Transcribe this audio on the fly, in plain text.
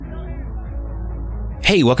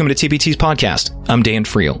Hey, welcome to TPT's podcast. I'm Dan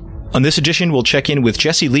Friel. On this edition, we'll check in with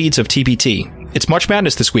Jesse Leeds of TPT. It's March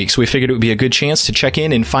Madness this week, so we figured it would be a good chance to check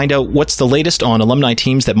in and find out what's the latest on alumni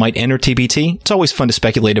teams that might enter TPT. It's always fun to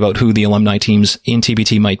speculate about who the alumni teams in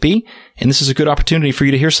TPT might be, and this is a good opportunity for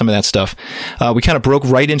you to hear some of that stuff. We kind of broke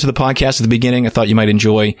right into the podcast at the beginning. I thought you might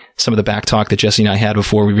enjoy some of the back talk that Jesse and I had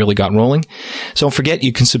before we really got rolling. So don't forget,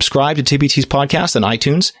 you can subscribe to TPT's podcast on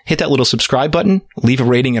iTunes. Hit that little subscribe button, leave a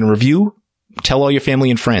rating and a review, tell all your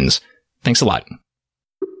family and friends. Thanks a lot.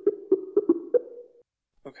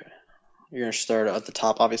 You're going to start at the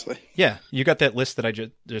top, obviously. Yeah. You got that list that I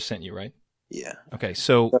just sent you, right? Yeah. Okay.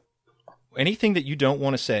 So anything that you don't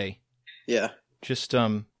want to say, yeah, just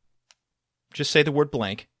say the word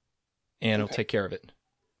blank and it'll take care of it.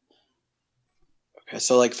 Okay.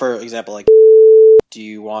 So like, for example, like, do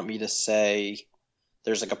you want me to say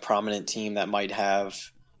there's like a prominent team that might have...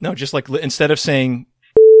 No, just like instead of saying,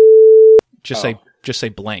 just say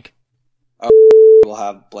blank. Oh, we'll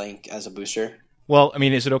have blank as a booster. Well, I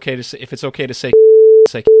mean, is it okay to say, if it's okay to say,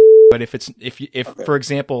 but if okay. For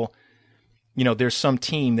example, you know, there's some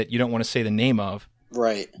team that you don't want to say the name of,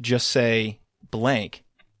 right? Just say blank.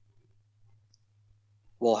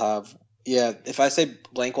 We'll have, yeah, if I say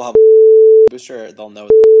blank, we'll have booster, they'll know.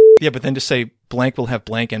 Yeah, but then to say blank will have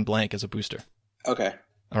blank and blank as a booster. Okay.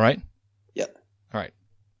 All right? Yep. All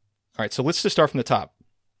right, so let's just start from the top.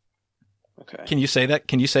 Okay. Can you say that?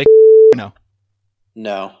 Can you say no?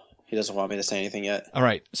 No. He doesn't want me to say anything yet. All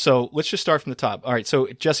right. So let's just start from the top. All right. So,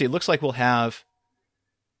 Jesse, it looks like we'll have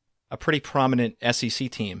a pretty prominent SEC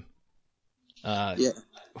team. Yeah.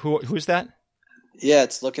 Who's that? Yeah,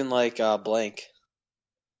 it's looking like blank.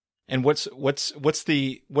 And what's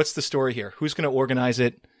the story here? Who's going to organize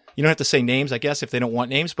it? You don't have to say names, I guess, if they don't want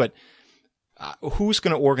names, but who's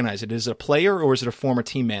going to organize it? Is it a player or is it a former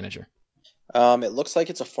team manager? It looks like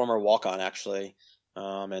it's a former walk-on, actually.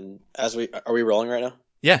 And are we rolling right now?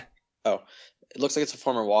 Yeah. Oh, it looks like it's a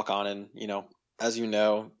former walk-on, and, you know, as you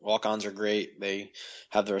know, walk-ons are great. They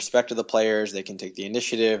have the respect of the players. They can take the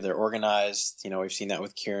initiative. They're organized. You know, we've seen that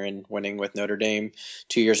with Kieran winning with Notre Dame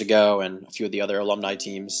 2 years ago and a few of the other alumni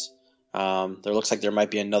teams. There looks like there might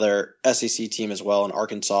be another SEC team as well in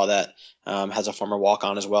Arkansas that has a former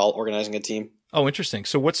walk-on as well, organizing a team. Oh, interesting.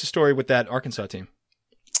 So what's the story with that Arkansas team?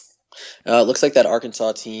 It looks like that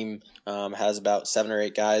Arkansas team has about 7 or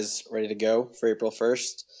 8 guys ready to go for April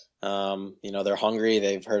 1st. You know, they're hungry.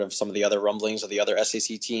 They've heard of some of the other rumblings of the other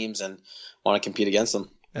SEC teams and want to compete against them.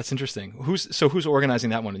 That's interesting. Who's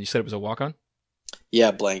organizing that one? You said it was a walk-on?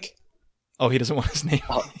 Yeah, blank. Oh, he doesn't want his name.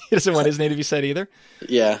 He doesn't want his name to be said either?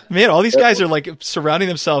 Yeah. Man, all these guys are like surrounding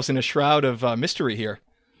themselves in a shroud of mystery here.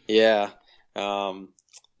 Yeah.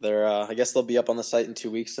 I guess they'll be up on the site in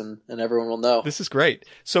 2 weeks and everyone will know. This is great.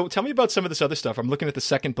 So tell me about some of this other stuff. I'm looking at the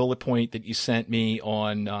second bullet point that you sent me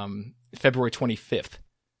on February 25th.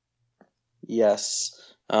 Yes.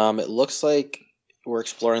 It looks like we're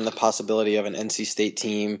exploring the possibility of an NC State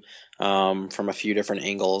team from a few different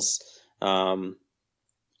angles.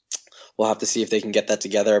 We'll have to see if they can get that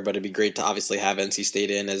together, but it'd be great to obviously have NC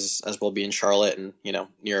State in as we'll be in Charlotte and, you know,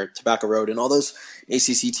 near Tobacco Road and all those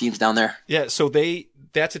ACC teams down there. Yeah, so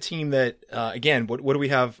that's a team that, again, what do we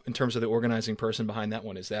have in terms of the organizing person behind that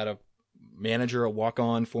one? Is that a manager, a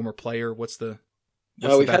walk-on, former player? What's the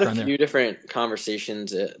we've had a few different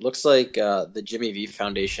conversations. It looks like the Jimmy V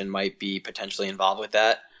Foundation might be potentially involved with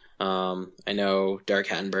that. I know Derek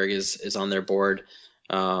Hattenberg is on their board.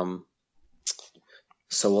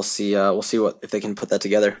 So we'll see if they can put that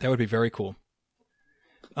together. That would be very cool.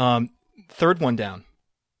 Third one down.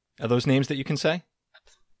 Are those names that you can say?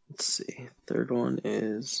 Let's see. Third one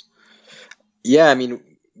is, yeah, I mean,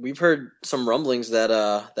 we've heard some rumblings that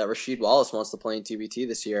Rasheed Wallace wants to play in TBT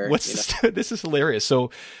this year. This is hilarious.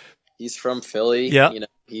 So he's from Philly. Yeah. You know,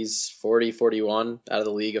 he's 41 out of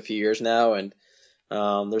the league a few years now, and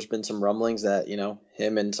there's been some rumblings that, you know,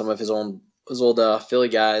 him and some of his old Philly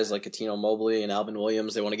guys like Katino Mobley and Alvin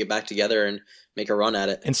Williams, they want to get back together and make a run at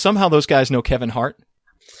it. And somehow those guys know Kevin Hart.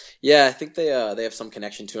 Yeah, I think they have some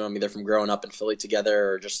connection to him, either from growing up in Philly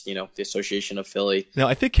together or just, you know, the association of Philly. No,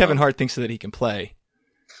 I think Kevin Hart thinks that he can play.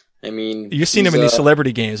 I mean, you've seen him in these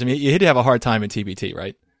celebrity games. I mean, you had to have a hard time in TBT,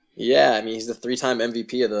 right? Yeah, I mean, he's the 3-time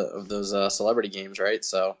MVP of those celebrity games, right?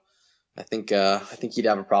 So I think he'd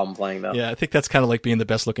have a problem playing though. Yeah, I think that's kind of like being the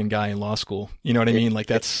best looking guy in law school. You know what I mean? Like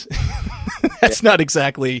that's not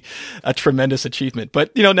exactly a tremendous achievement,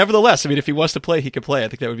 but you know, nevertheless, I mean, if he wants to play, he could play. I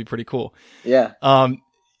think that would be pretty cool. Yeah.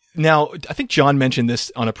 Now, I think John mentioned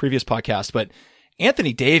this on a previous podcast, but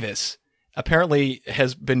Anthony Davis apparently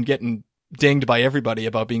has been getting dinged by everybody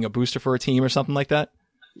about being a booster for a team or something like that.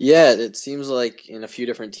 Yeah, it seems like in a few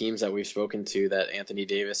different teams that we've spoken to that Anthony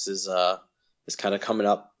Davis is kind of coming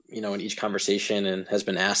up, in each conversation and has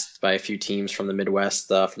been asked by a few teams from the Midwest,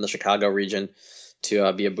 from the Chicago region,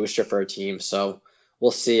 to be a booster for a team. So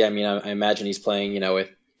we'll see. I mean, I imagine he's playing, with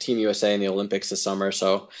Team USA in the Olympics this summer,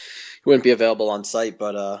 so he wouldn't be available on site,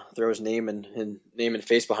 but throw his name and name and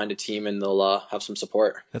face behind a team, and they'll have some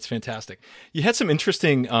support. That's fantastic. You had some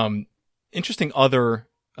interesting other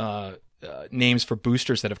names for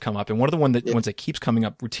boosters that have come up, and one of the ones that keeps coming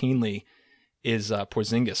up routinely is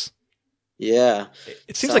Porzingis. Yeah,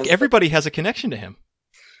 it seems like everybody has a connection to him.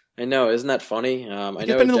 I know, isn't that funny?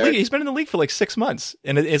 He's been in the league for like 6 months,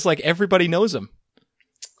 and it's like everybody knows him.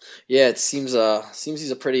 Yeah, it seems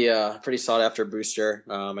he's a pretty sought after booster.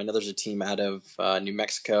 I know there's a team out of New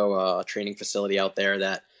Mexico, a training facility out there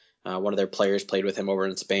that one of their players played with him over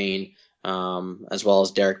in Spain, as well as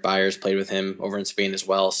Derek Byers played with him over in Spain as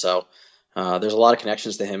well. So there's a lot of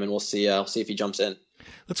connections to him, and we'll see if he jumps in.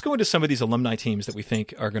 Let's go into some of these alumni teams that we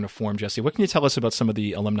think are going to form, Jesse. What can you tell us about some of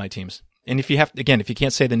the alumni teams? And if you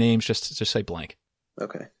can't say the names, just say blank.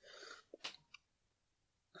 Okay.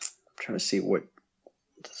 I'm trying to see what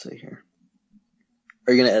to say here.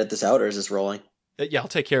 Are you going to edit this out, or is this rolling? Yeah, I'll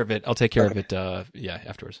take care of it.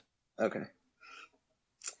 Afterwards. Okay. I'm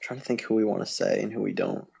trying to think who we want to say and who we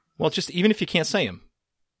don't. Well, just even if you can't say them.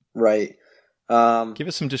 Right. Give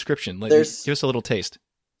us some description. Give us a little taste.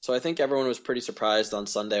 So I think everyone was pretty surprised on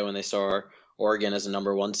Sunday when they saw Oregon as a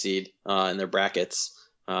number 1 seed in their brackets.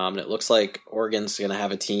 And it looks like Oregon's going to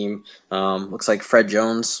have a team. Looks like Fred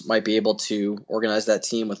Jones might be able to organize that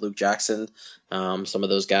team with Luke Jackson, some of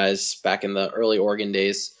those guys back in the early Oregon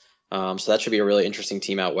days. So that should be a really interesting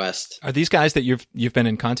team out west. Are these guys that you've been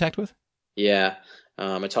in contact with? Yeah.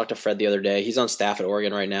 I talked to Fred the other day. He's on staff at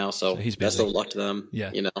Oregon right now, so he's best of luck to them. Yeah.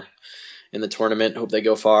 In the tournament. Hope they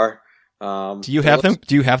go far. Do you have them?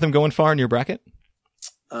 Do you have them going far in your bracket?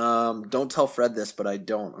 Don't tell Fred this, but I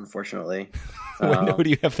don't, unfortunately. Who do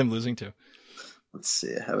you have them losing to? Let's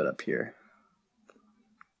see. I have it up here.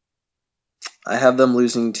 I have them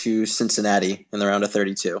losing to Cincinnati in the round of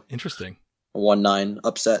 32. Interesting. A 1-9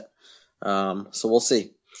 upset. So we'll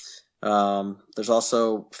see. There's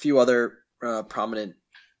also a few other prominent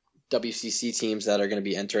WCC teams that are going to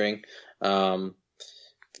be entering.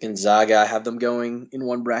 Gonzaga, I have them going in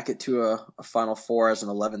one bracket to a Final Four as an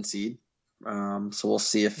 11 seed. So we'll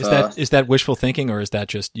see if is that wishful thinking, or is that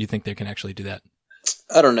just you think they can actually do that?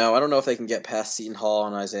 I don't know. I don't know if they can get past Seton Hall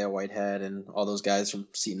and Isaiah Whitehead and all those guys from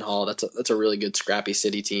Seton Hall. That's a really good scrappy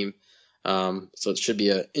city team. So it should be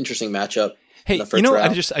an interesting matchup. Hey, I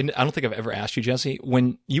don't think I've ever asked you, Jesse,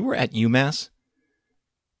 when you were at UMass,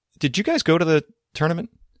 did you guys go to the tournament?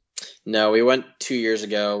 No, we went 2 years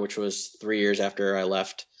ago, which was 3 years after I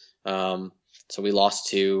left. So we lost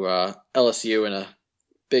to LSU in a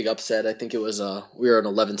big upset. I think it was we were an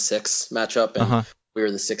 11-6 matchup, and we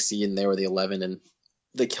were the 6 seed and they were the 11, and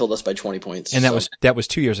they killed us by 20 points. And that was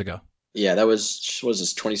 2 years ago. Yeah, that was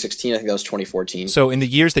 2016? I think that was 2014. So in the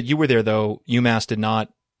years that you were there, though, UMass did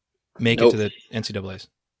not make it to the NCAAs.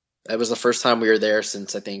 That was the first time we were there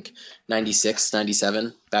since, I think, 96,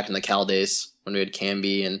 97, back in the Cal days when we had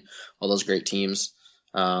Camby and all those great teams.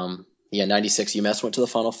 96 UMass went to the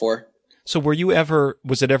Final Four. So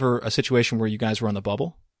was it ever a situation where you guys were on the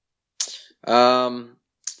bubble? The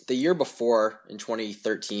year before, in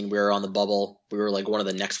 2013, we were on the bubble. We were like one of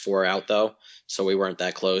the next 4 out, though, so we weren't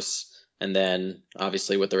that close. And then,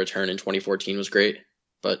 obviously, with the return in 2014 was great.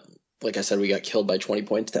 But like I said, we got killed by 20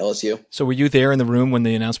 points to LSU. So were you there in the room when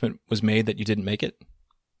the announcement was made that you didn't make it?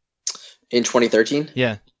 In 2013?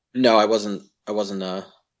 Yeah. No, I wasn't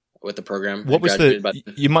with the program. What was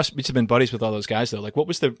you must have been buddies with all those guys, though. Like, what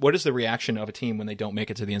is the reaction of a team when they don't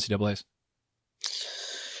make it to the NCAAs?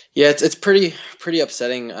 Yeah, it's pretty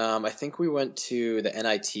upsetting. I think we went to the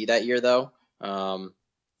NIT that year, though,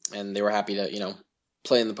 and they were happy to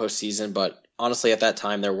play in the postseason. But honestly, at that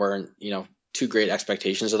time, there weren't too great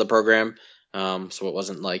expectations of the program. So it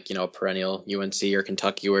wasn't like a perennial UNC or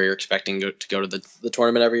Kentucky where you're expecting to go to the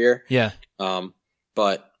tournament every year. Yeah.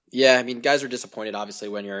 But yeah, I mean, guys are disappointed obviously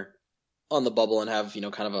when you're on the bubble and have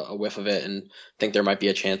kind of a whiff of it and think there might be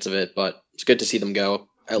a chance of it. But it's good to see them go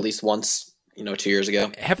at least once. 2 years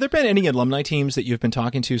ago. Have there been any alumni teams that you've been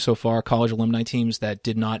talking to so far, college alumni teams that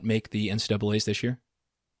did not make the NCAAs this year?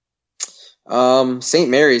 St.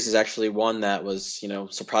 Mary's is actually one that was,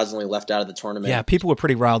 surprisingly left out of the tournament. Yeah, people were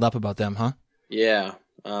pretty riled up about them, huh? Yeah.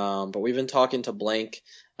 But we've been talking to Blank,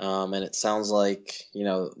 and it sounds like,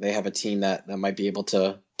 they have a team that might be able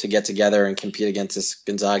to get together and compete against this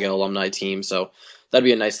Gonzaga alumni team. So that'd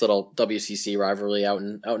be a nice little WCC rivalry out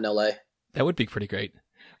in LA. That would be pretty great.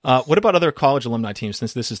 What about other college alumni teams,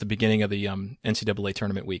 since this is the beginning of the NCAA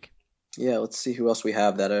tournament week? Yeah, let's see who else we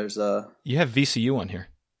have. You have VCU on here.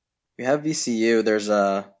 We have VCU. There's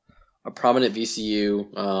a prominent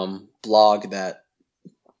VCU blog that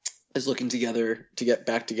is looking together to get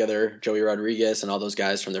back together Joey Rodriguez and all those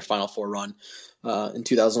guys from their Final Four run in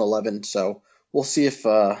 2011. So we'll see if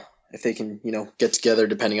they can, get together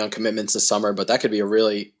depending on commitments this summer. But that could be a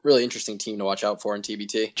really, really interesting team to watch out for in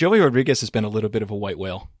TBT. Joey Rodriguez has been a little bit of a white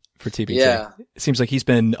whale for TBT. Yeah. It seems like he's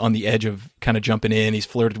been on the edge of kind of jumping in. He's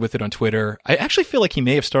flirted with it on Twitter. I actually feel like he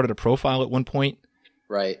may have started a profile at one point.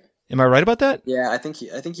 Right. Am I right about that? Yeah, I think he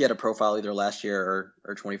had a profile either last year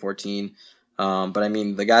or 2014. But I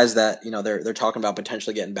mean, the guys that they're talking about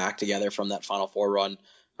potentially getting back together from that Final Four run.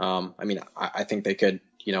 I think they could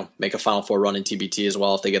make a Final Four run in TBT as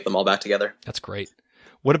well if they get them all back together. That's great.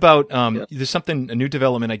 What about there's a new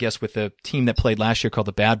development, I guess, with the team that played last year called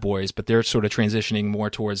the Bad Boys, but they're sort of transitioning more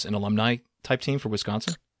towards an alumni type team for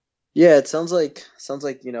Wisconsin? Yeah, it sounds like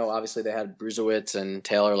obviously they had Bruzewicz and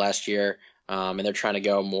Taylor last year, and they're trying to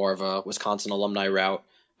go more of a Wisconsin alumni route.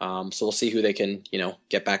 So we'll see who they can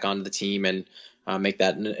get back onto the team and make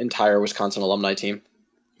that an entire Wisconsin alumni team.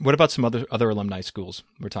 What about some other alumni schools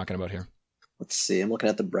we're talking about here? Let's see. I'm looking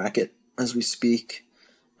at the bracket as we speak.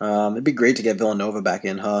 It'd be great to get Villanova back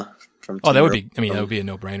in, huh? That would be a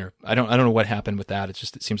no-brainer. I don't know what happened with that. It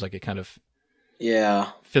seems like it kind of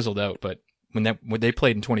fizzled out. But when they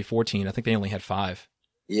played in 2014, I think they only had 5.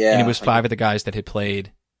 Yeah, and it was 5 of the guys that had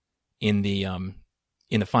played in the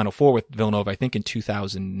Final Four with Villanova, I think in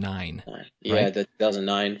 2009. Yeah, right? The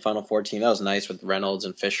 2009 Final Four team. That was nice with Reynolds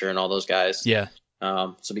and Fisher and all those guys. Yeah.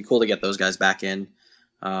 So it'd be cool to get those guys back in.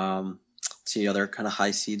 Let's see other kind of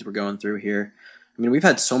high seeds we're going through here. I mean, we've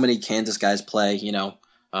had so many Kansas guys play,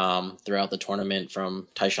 throughout the tournament, from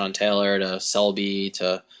Tyshawn Taylor to Selby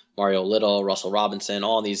to Mario Little, Russell Robinson,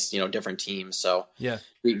 all these, different teams. So yeah, it'd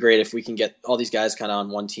be great if we can get all these guys kind of on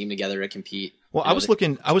one team together to compete. Well, I was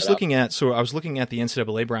looking at the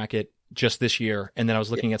NCAA bracket just this year, and then I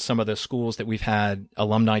was looking at some of the schools that we've had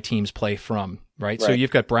alumni teams play from, right? So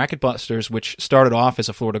you've got Bracket Busters, which started off as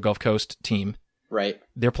a Florida Gulf Coast team. Right.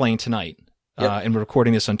 They're playing tonight. And we're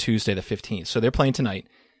recording this on Tuesday the 15th. So they're playing tonight.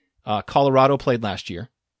 Colorado played last year.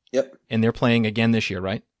 Yep. And they're playing again this year,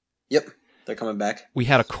 right? Yep. They're coming back. We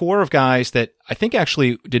had a core of guys that I think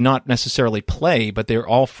actually did not necessarily play, but they're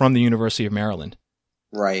all from the University of Maryland.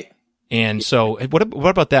 Right. And so what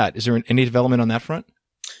about that? Is there any development on that front?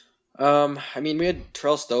 We had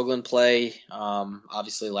Terrell Stoglin play,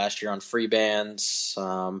 obviously last year on free bands.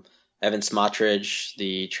 Evan Smottridge,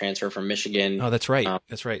 the transfer from Michigan. Oh, that's right.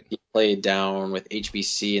 That's right. He played down with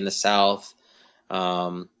HBC in the South.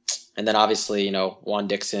 And then obviously, Juan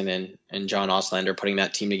Dixon and John Auslander putting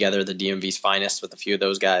that team together, the DMV's finest, with a few of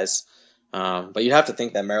those guys. But you'd have to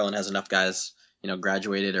think that Maryland has enough guys,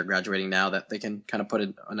 graduated or graduating now, that they can kind of put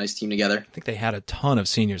a nice team together. I think they had a ton of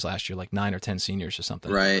seniors last year, like 9 or 10 seniors or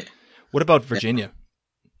something. Right. What about Virginia?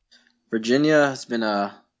 Virginia has been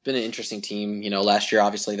an interesting team. Last year,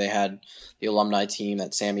 obviously, they had the alumni team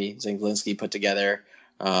that Sammy Zenglinski put together.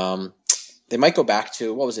 They might go back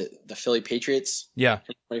to, what was it, the Philly Patriots? Yeah.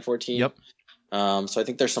 In 2014? Yep. So I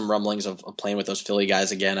think there's some rumblings of playing with those Philly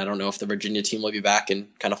guys again. I don't know if the Virginia team will be back in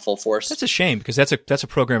kind of full force. That's a shame, because that's a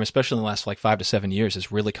program, especially in the last 5 to 7 years,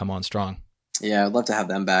 has really come on strong. Yeah, I'd love to have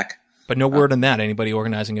them back. But no word on that, anybody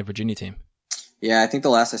organizing a Virginia team? Yeah, I think the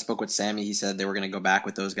last I spoke with Sammy, he said they were going to go back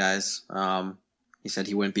with those guys. He said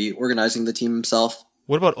he wouldn't be organizing the team himself.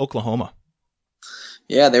 What about Oklahoma?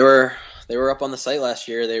 Yeah, they were up on the site last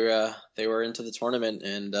year. They were into the tournament,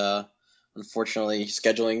 and unfortunately,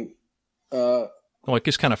 scheduling. It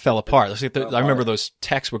just kind of fell apart. I remember those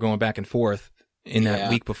texts were going back and forth in that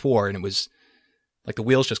week before, and it was like the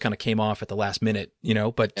wheels just kind of came off at the last minute,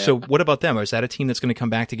 But so, what about them? Is that a team that's going to come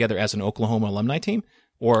back together as an Oklahoma alumni team,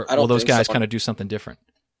 or will those guys kind of do something different?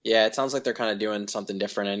 Yeah, it sounds like they're kind of doing something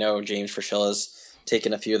different. I know James Frischella's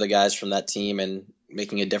taking a few of the guys from that team and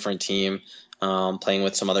making a different team, playing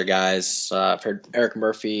with some other guys. I've heard Eric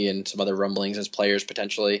Murphy and some other rumblings as players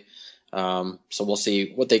potentially. So we'll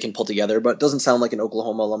see what they can pull together, but it doesn't sound like an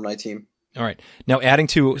Oklahoma alumni team. All right. Now, adding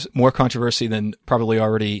to more controversy than probably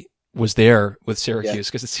already was there with Syracuse,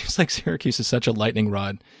 because it seems like Syracuse is such a lightning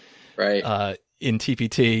rod, right? In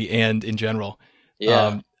TPT and in general.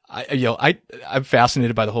 Yeah. I'm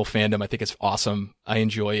fascinated by the whole fandom. I think it's awesome. I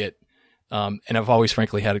enjoy it. And I've always,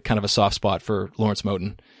 frankly, had kind of a soft spot for Lawrence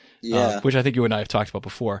Moten, which I think you and I have talked about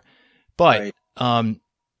before. But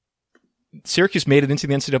Syracuse made it into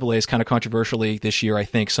the NCAAs kind of controversially this year. I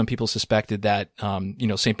think some people suspected that,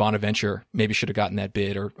 St. Bonaventure maybe should have gotten that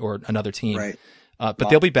bid or another team. Right. But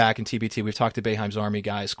they'll be back in TBT. We've talked to Boeheim's Army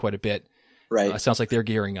guys quite a bit. Right. Sounds like they're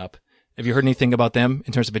gearing up. Have you heard anything about them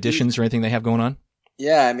in terms of additions or anything they have going on?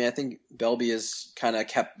 Yeah, I mean, I think Belby has kind of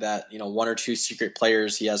kept that, one or two secret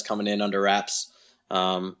players he has coming in under wraps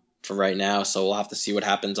for right now. So we'll have to see what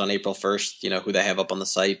happens on April 1st, who they have up on the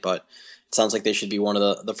site. But it sounds like they should be one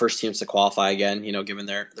of the first teams to qualify again, given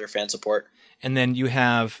their fan support. And then you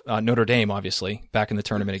have Notre Dame, obviously, back in the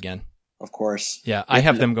tournament again. Of course. Yeah, I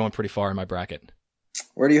have them going pretty far in my bracket.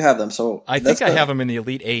 Where do you have them? So I think I have them in the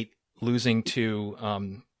Elite Eight, losing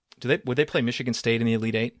to would they play Michigan State in the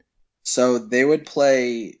Elite Eight? So they would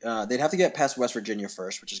play. They'd have to get past West Virginia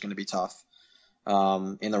first, which is going to be tough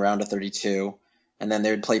in the round of 32, and then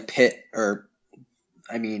they would play Pitt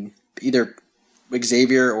either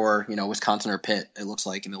Xavier or Wisconsin or Pitt. It looks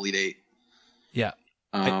like in the Elite Eight. Yeah.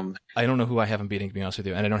 I don't know who I have them beating, to be honest with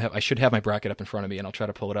you, and I should have my bracket up in front of me, and I'll try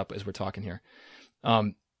to pull it up as we're talking here.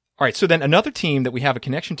 All right. So then another team that we have a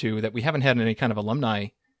connection to that we haven't had any kind of alumni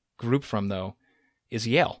group from though is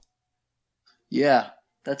Yale. Yeah.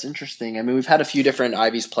 That's interesting. I mean, we've had a few different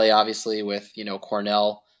Ivies play, obviously, with,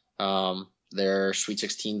 Cornell. Their Sweet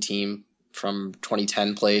 16 team from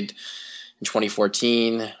 2010 played in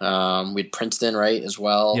 2014. We had Princeton, right, as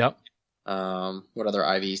well. Yep. What other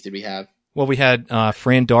Ivies did we have? Well, we had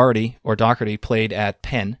Fran Doherty played at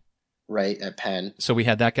Penn. Right, at Penn. So we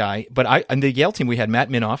had that guy. But on the Yale team, we had Matt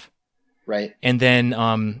Minoff. Right. And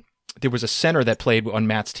then there was a center that played on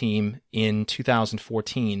Matt's team in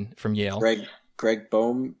 2014 from Yale. Greg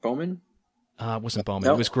Bowman? It wasn't Bowman.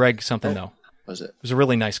 No. It was Greg something, though. Was it? It was a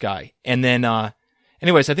really nice guy. And then,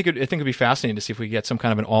 anyways, I think it'd be fascinating to see if we could get some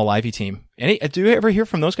kind of an all-Ivy team. Do you ever hear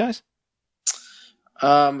from those guys?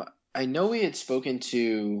 I know we had spoken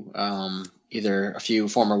to either a few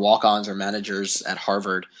former walk-ons or managers at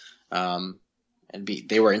Harvard, and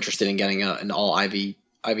they were interested in getting an all-Ivy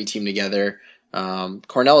team together.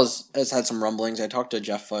 Cornell has had some rumblings. I talked to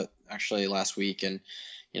Jeff Foote actually last week, and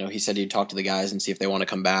he said he'd talk to the guys and see if they want to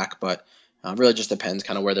come back, but really just depends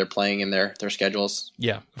kind of where they're playing in their schedules.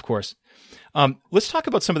 Yeah, of course. Let's talk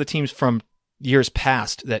about some of the teams from years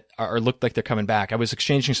past that look like they're coming back. I was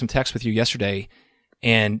exchanging some texts with you yesterday,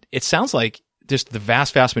 and it sounds like just the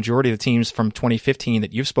vast majority of the teams from 2015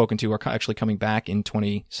 that you've spoken to are actually coming back in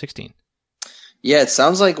 2016. Yeah, it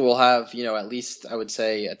sounds like we'll have, at least I would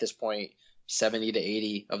say at this point, 70 to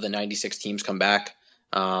 80 of the 96 teams come back.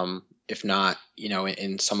 If not,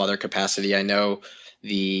 in some other capacity. I know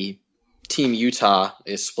the team Utah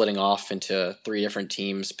is splitting off into 3 different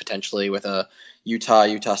teams, potentially with a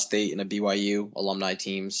Utah State, and a BYU alumni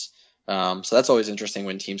teams. So that's always interesting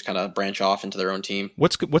when teams kind of branch off into their own team.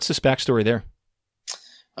 What's this backstory there?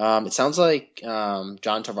 It sounds like John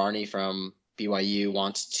Tavarny from BYU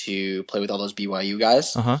wants to play with all those BYU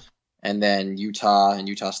guys. Uh-huh. And then Utah and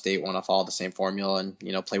Utah State want to follow the same formula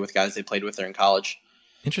and, play with guys they played with there in college.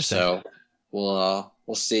 Interesting. So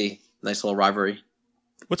we'll see. Nice little rivalry.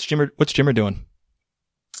 What's Jimmer doing?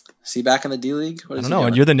 Is he back in the D League? I don't know.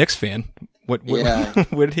 And you're the Knicks fan. Yeah.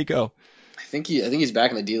 Where did he go? I think he's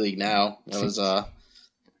back in the D League now. It was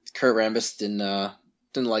Kurt Rambis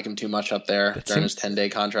didn't like him too much up there during his 10-day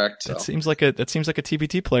contract. So. That seems like a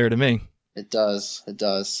TBT player to me. It does.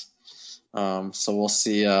 So we'll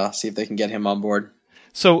see if they can get him on board.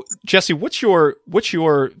 So Jesse, what's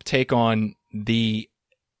your take on the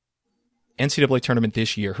NCAA tournament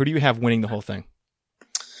this year? Who do you have winning the whole thing?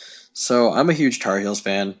 So I'm a huge Tar Heels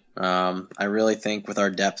fan. I really think with our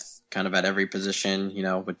depth kind of at every position,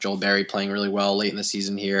 with Joel Berry playing really well late in the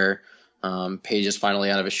season here, Page is finally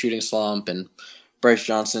out of a shooting slump, and Bryce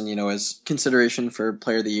Johnson, is consideration for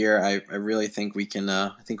player of the year. I really think we can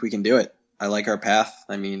do it. I like our path.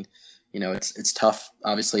 I mean, it's tough,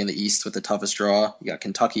 obviously, in the East with the toughest draw. You got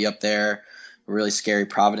Kentucky up there, a really scary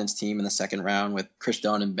Providence team in the second round with Chris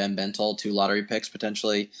Dunn and Ben Bentel, 2 lottery picks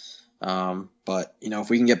potentially. But if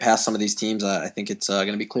we can get past some of these teams, I think it's going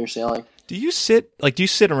to be clear sailing. Do you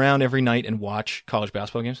sit around every night and watch college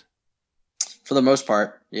basketball games? For the most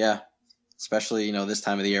part, yeah. Especially, this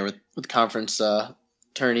time of the year with conference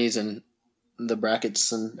tourneys and the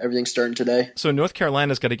brackets and everything starting today. So North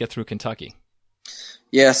Carolina's got to get through Kentucky.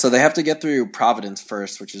 Yeah, so they have to get through Providence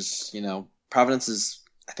first, which is, Providence is,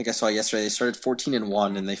 I think I saw yesterday, they started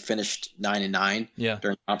 14-1 and they finished 9-9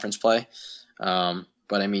 during conference play.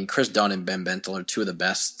 But I mean, Chris Dunn and Ben Bentel are 2 of the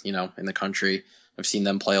best, in the country. I've seen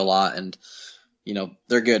them play a lot and,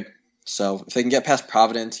 they're good. So if they can get past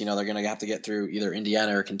Providence, they're going to have to get through either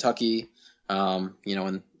Indiana or Kentucky, in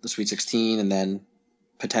the Sweet 16, and then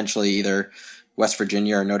potentially either West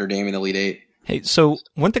Virginia or Notre Dame in the Elite Eight. Hey, so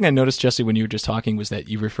one thing I noticed, Jesse, when you were just talking was that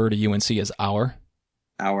you refer to UNC as our.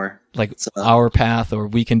 Our. Like Our Path or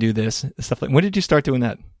We Can Do This, stuff like. When did you start doing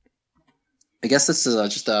that? I guess this is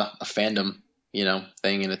just a fandom,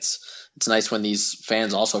 thing, and it's nice when these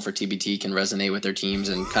fans also for TBT can resonate with their teams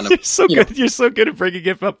and kind of. You're so good. You're so good at bringing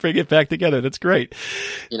it back together. That's great.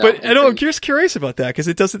 But I'm just curious about that because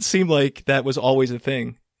it doesn't seem like that was always a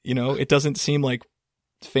thing. It doesn't seem like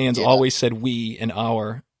fans always said we and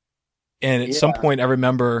our. And at some point, I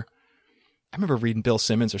remember reading Bill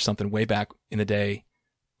Simmons or something way back in the day,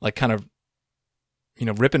 like kind of,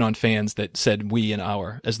 ripping on fans that said we and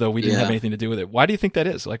our, as though we didn't have anything to do with it. Why do you think that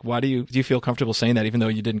is? Like, why do you feel comfortable saying that, even though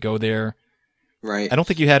you didn't go there? Right. I don't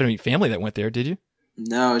think you had any family that went there, did you?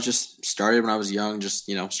 No, it just started when I was young. Just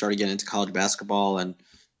started getting into college basketball, and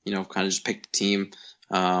kind of just picked a team.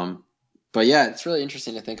 But yeah, it's really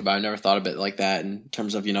interesting to think about. I never thought of it like that in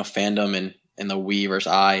terms of fandom and the we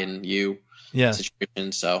versus I and you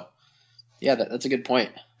situation. So yeah, that's a good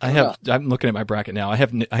point. I'm looking at my bracket now. I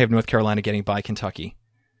have North Carolina getting by Kentucky,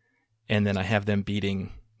 and then I have them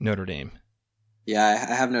beating Notre Dame. Yeah,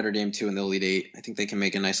 I have Notre Dame too in the Elite Eight. I think they can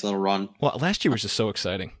make a nice little run. Well, last year was just so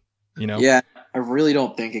exciting, Yeah, I really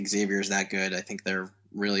don't think Xavier's that good. I think they're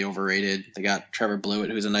really overrated. They got Trevor Blewett,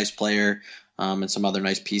 who's a nice player, and some other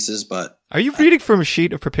nice pieces. But are you reading from a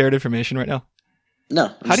sheet of prepared information right now?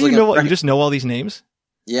 No. How do you know? You just know all these names?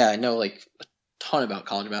 Yeah, I know like a ton about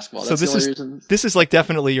college basketball. So this is like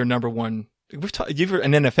definitely your number one. You're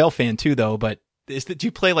an NFL fan too, though. But do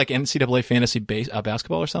you play like NCAA fantasy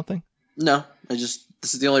basketball or something? No, this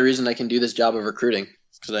is the only reason I can do this job of recruiting,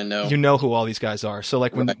 because I know who all these guys are. So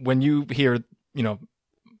like when you hear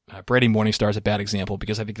Brady Morningstar is a bad example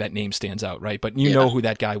because I think that name stands out, right? But you know who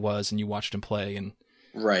that guy was, and you watched him play, and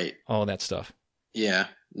all that stuff. Yeah,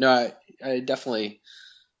 no, I definitely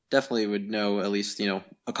would know at least a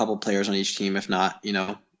couple players on each team, if not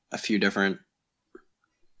a few different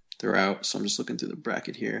throughout. So I'm just looking through the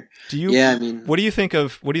bracket here. What do you think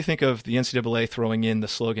of the NCAA throwing in the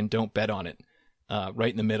slogan "Don't bet on it"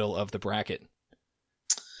 right in the middle of the bracket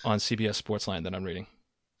on CBS Sportsline that I'm reading?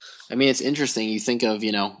 I mean, it's interesting. You think of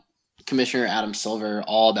Commissioner Adam Silver,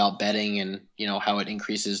 all about betting and how it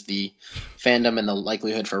increases the fandom and the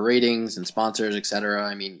likelihood for ratings and sponsors, etc.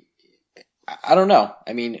 I mean, I don't know.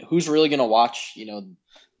 I mean, who's really going to watch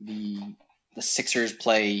the Sixers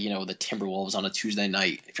play the Timberwolves on a Tuesday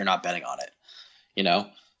night if you're not betting on it?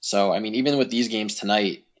 So I mean, even with these games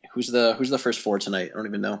tonight, who's the first four tonight? I don't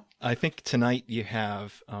even know. I think tonight you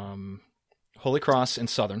have Holy Cross and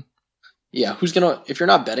Southern. Yeah, if you're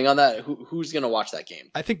not betting on that, who's gonna watch that game?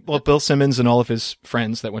 I think Bill Simmons and all of his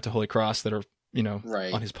friends that went to Holy Cross that are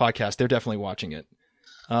on his podcast, they're definitely watching it.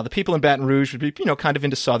 The people in Baton Rouge would be kind of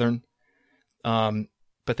into Southern,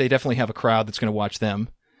 but they definitely have a crowd that's going to watch them.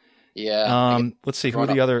 Yeah. Let's see who are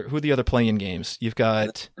the other play-in games. You've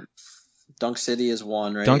got Dunk City is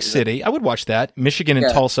one, right? Dunk City, I would watch that. Michigan and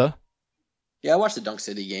Tulsa. Yeah, I watched the Dunk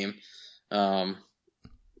City game. The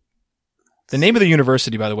name of the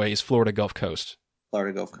university, by the way, is Florida Gulf Coast.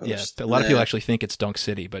 Florida Gulf Coast. Yeah, a lot of people actually think it's Dunk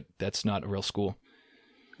City, but that's not a real school.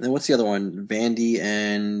 And then what's the other one? Vandy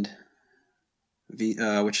and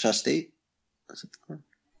Wichita State? Is it the one?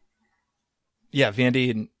 Yeah,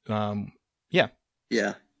 Vandy and yeah.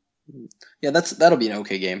 Yeah, that'll be an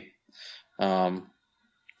okay game.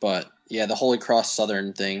 But yeah, the Holy Cross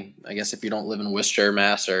Southern thing. I guess if you don't live in Worcester,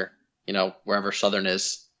 Mass, or wherever Southern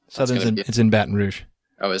is, it's in Baton Rouge.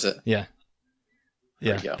 Oh, is it? Yeah.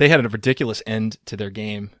 Yeah, they had a ridiculous end to their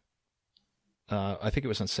game. I think it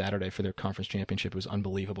was on Saturday for their conference championship. It was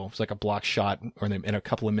unbelievable. It was like a block shot and a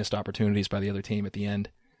couple of missed opportunities by the other team at the end.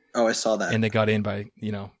 Oh, I saw that. And they got in by,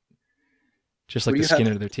 just like the skin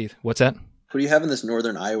under their teeth. What's that? Who do you have in this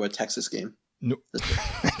Northern Iowa-Texas game? No,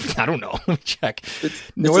 I don't know. Let me check.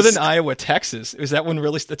 Northern Iowa, Texas. Is that one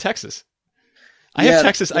really the Texas? I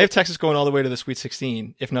have Texas going all the way to the Sweet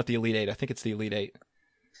 16, if not the Elite Eight. I think it's the Elite Eight.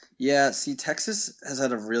 Yeah, see, Texas has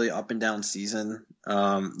had a really up and down season.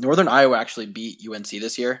 Northern Iowa actually beat UNC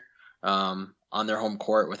this year on their home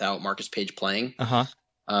court without Marcus Page playing. They're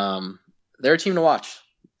a team to watch.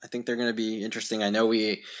 I think they're going to be interesting. I know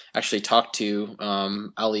we actually talked to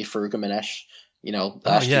Ali Faroukhamanesh,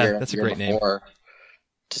 last year. That's a great name.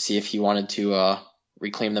 To see if he wanted to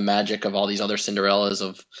reclaim the magic of all these other Cinderellas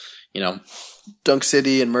of, Dunk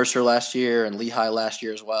City and Mercer last year and Lehigh last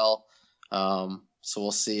year as well. So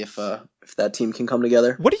we'll see if that team can come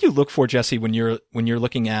together. What do you look for, Jesse, when you're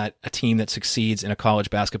looking at a team that succeeds in a college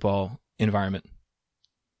basketball environment?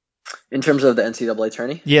 In terms of the NCAA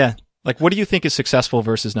tourney? Yeah. Like, what do you think is successful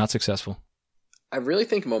versus not successful? I really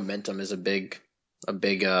think momentum is a big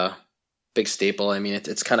staple. I mean,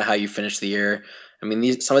 it's kind of how you finish the year. I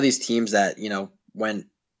mean, some of these teams that went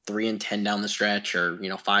 3-10 down the stretch, or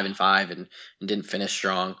 5-5 and didn't finish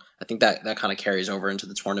strong. I think that kind of carries over into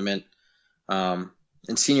the tournament. And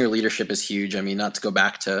senior leadership is huge. I mean, not to go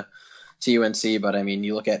back to UNC, but I mean,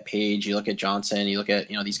 you look at Page, you look at Johnson, you look at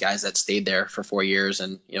these guys that stayed there for 4 years,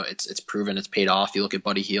 and it's proven, it's paid off. You look at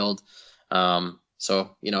Buddy Hield.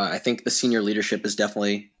 So I think the senior leadership is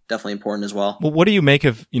definitely important as well. Well, what do you make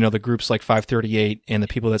of the groups like 538 and the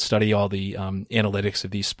people that study all the analytics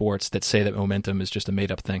of these sports that say that momentum is just a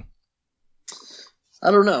made up thing?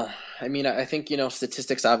 I don't know. I mean, I think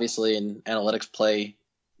statistics obviously and analytics play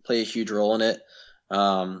a huge role in it.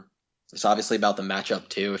 It's obviously about the matchup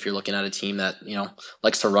too. If you're looking at a team that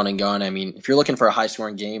likes to run and gun, I mean, if you're looking for a high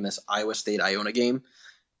scoring game, this Iowa State Iona game.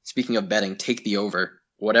 Speaking of betting, take the over.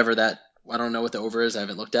 Whatever that. I don't know what the over is. I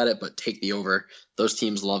haven't looked at it, but take the over. Those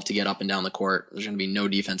teams love to get up and down the court. There's going to be no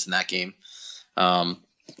defense in that game. But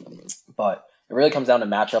it really comes down to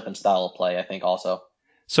matchup and style of play, I think, also.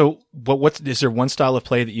 So is there one style of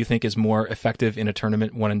play that you think is more effective in a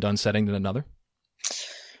tournament one and done setting than another?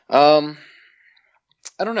 I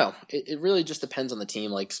don't know. It really just depends on the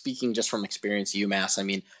team. Like, speaking just from experience, UMass, I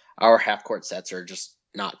mean, our half court sets are just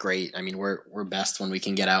not great. I mean, we're best when we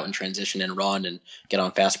can get out and transition and run and get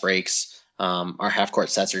on fast breaks. Our half court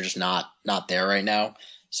sets are just not there right now.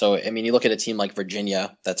 So, I mean, you look at a team like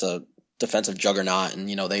Virginia, that's a defensive juggernaut, and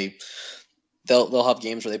they'll have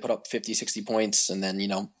games where they put up 50, 60 points, and then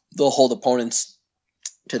they'll hold opponents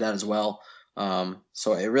to that as well.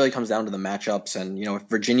 So it really comes down to the matchups, and if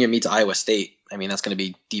Virginia meets Iowa State, I mean, that's going to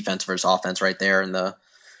be defense versus offense right there in the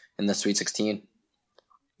Sweet 16.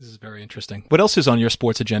 This is very interesting. What else is on your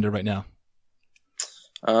sports agenda right now?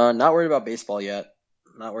 Not worried about baseball yet.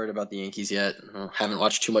 Not worried about the Yankees yet. Haven't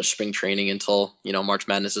watched too much spring training until March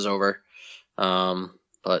Madness is over.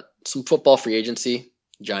 But some football free agency.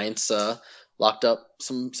 Giants locked up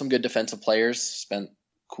some good defensive players. Spent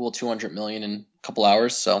cool $200 million in a couple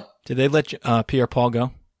hours. So did they let Pierre-Paul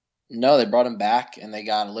go? No, they brought him back, and they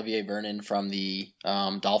got Olivier Vernon from the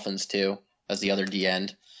Dolphins too as the other D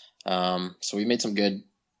end. So we made some good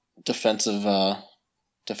defensive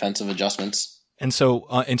adjustments. And so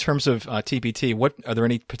in terms of TPT, are there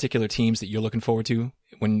any particular teams that you're looking forward to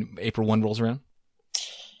when April 1 rolls around?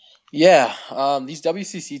 Yeah, these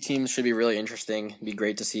WCC teams should be really interesting. It'd be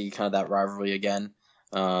great to see kind of that rivalry again,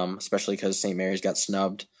 especially because St. Mary's got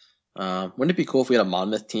snubbed. Wouldn't it be cool if we had a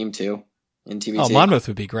Monmouth team too in TPT? Oh, Monmouth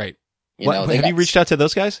would be great. Have you reached out to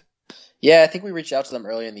those guys? Yeah, I think we reached out to them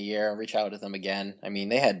early in the year. Reach out to them again. I mean,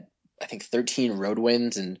 they had, I think, 13 road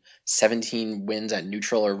wins and 17 wins at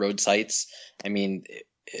neutral or road sites. I mean,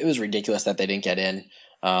 it was ridiculous that they didn't get in.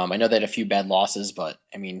 I know they had a few bad losses, but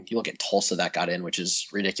I mean, you look at Tulsa that got in, which is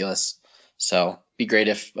ridiculous. So it'd be great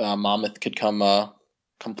if Monmouth could come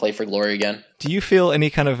play for glory again. Do you feel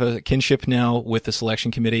any kind of a kinship now with the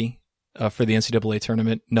selection committee for the NCAA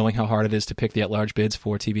tournament, knowing how hard it is to pick the at-large bids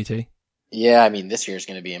for TBT? Yeah, I mean, this year is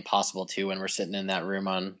going to be impossible too when we're sitting in that room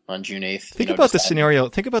on June 8th. Think about the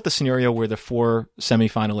scenario where the 4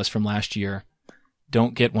 semifinalists from last year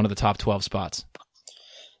don't get one of the top 12 spots.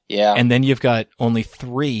 Yeah. And then you've got only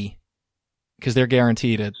 3, because they're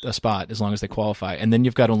guaranteed a spot as long as they qualify. And then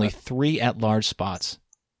you've got only 3 at-large spots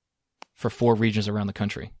for 4 regions around the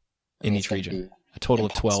country in each region. A total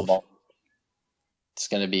of 12. It's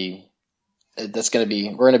going to be, we're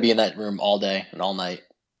going to be in that room all day and all night,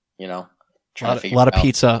 A lot of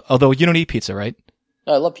pizza, although you don't eat pizza, right?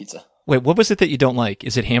 No, I love pizza. Wait, what was it that you don't like?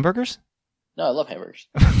 Is it hamburgers? No, I love hamburgers.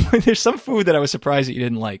 There's some food that I was surprised that you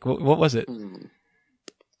didn't like. What was it?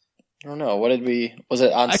 I don't know. Was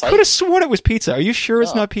it on site? I could have sworn it was pizza. Are you sure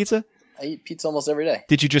it's not pizza? I eat pizza almost every day.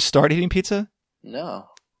 Did you just start eating pizza? No.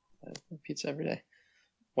 I eat pizza every day.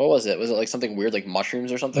 What was it? Was it like something weird, like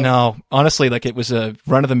mushrooms or something? No. Honestly, like it was a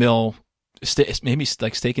run-of-the-mill, maybe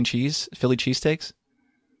like steak and cheese, Philly cheesesteaks.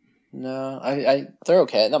 No, they're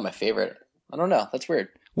okay. Not my favorite. I don't know. That's weird.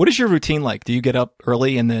 What is your routine like? Do you get up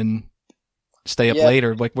early and then stay up late,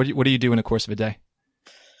 or like what do you do in the course of a day?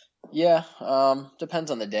 Yeah,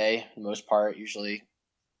 depends on the day. For the most part, usually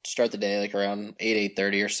start the day like around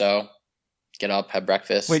 8:30 or so. Get up, have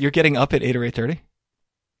breakfast. Wait, you're getting up at 8 or 8:30?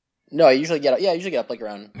 No, I usually get up. Yeah, I usually get up like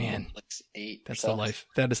around 8. That's the life.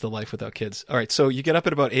 That is the life without kids. All right, so you get up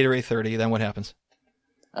at about 8 or 8:30. Then what happens?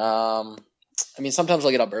 I mean, sometimes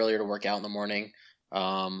I'll get up earlier to work out in the morning.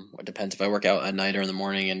 It depends if I work out at night or in the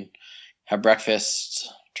morning, and have breakfast,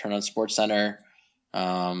 turn on SportsCenter,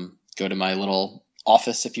 go to my little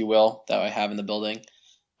office, if you will, that I have in the building,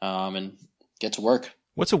 and get to work.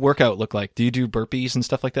 What's a workout look like? Do you do burpees and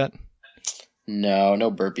stuff like that?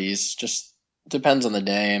 No burpees. Just depends on the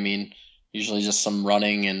day. I mean, usually just some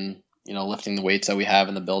running and, lifting the weights that we have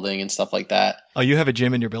in the building and stuff like that. Oh, you have a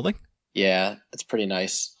gym in your building? Yeah, it's pretty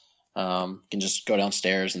nice. You can just go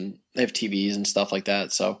downstairs and they have TVs and stuff like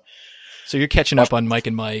that. So you're catching up on Mike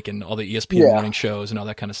and Mike and all the ESPN morning shows and all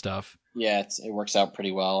that kind of stuff. Yeah, it works out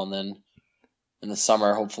pretty well. And then in the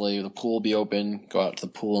summer, hopefully the pool will be open, go out to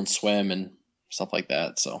the pool and swim and stuff like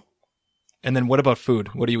that. So. And then what about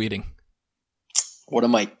food? What are you eating? What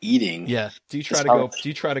am I eating? Yeah. Do you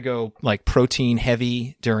try to go like protein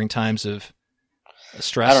heavy during times of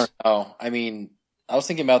stress? I don't know. I mean, I was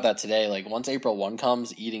thinking about that today. Like once April 1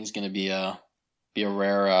 comes, eating's going to be a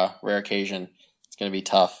rare occasion. It's going to be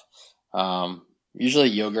tough. Usually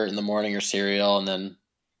yogurt in the morning or cereal, and then,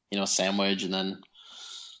 sandwich, and then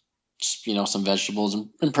just, some vegetables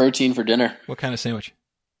and protein for dinner. What kind of sandwich?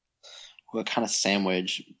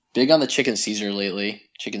 Big on the chicken Caesar lately.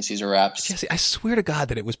 Chicken Caesar wraps. Jesse, I swear to God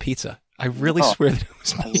that it was pizza. I really swear that it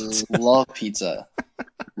was pizza. I love pizza.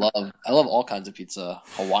 I love all kinds of pizza.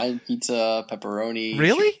 Hawaiian pizza, pepperoni.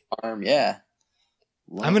 Really? Parm, yeah.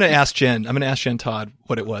 I'm going to ask Jen. I'm going to ask Jen Todd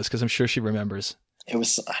what it was because I'm sure she remembers. It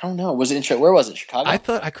was, I don't know. Was it where was it? Chicago? I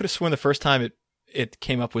could have sworn the first time it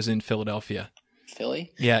came up was in Philadelphia.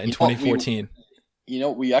 Philly? Yeah, in 2014.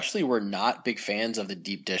 We actually were not big fans of the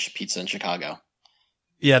deep dish pizza in Chicago.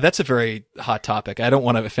 Yeah, that's a very hot topic. I don't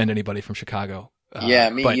want to offend anybody from Chicago. Yeah,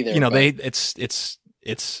 me either.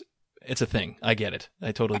 It's a thing. I get it.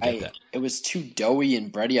 I totally get that. It was too doughy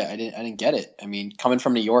and bready. I didn't get it. I mean, coming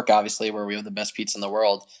from New York, obviously, where we have the best pizza in the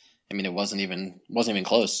world. I mean, it wasn't even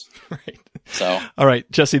close. Right. So. All right,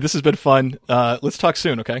 Jesse, this has been fun. Let's talk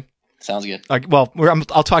soon, okay? Sounds good. Well,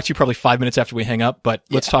 I'll talk to you probably 5 minutes after we hang up, but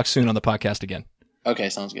let's talk soon on the podcast again.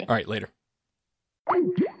 Okay, sounds good. All right, later.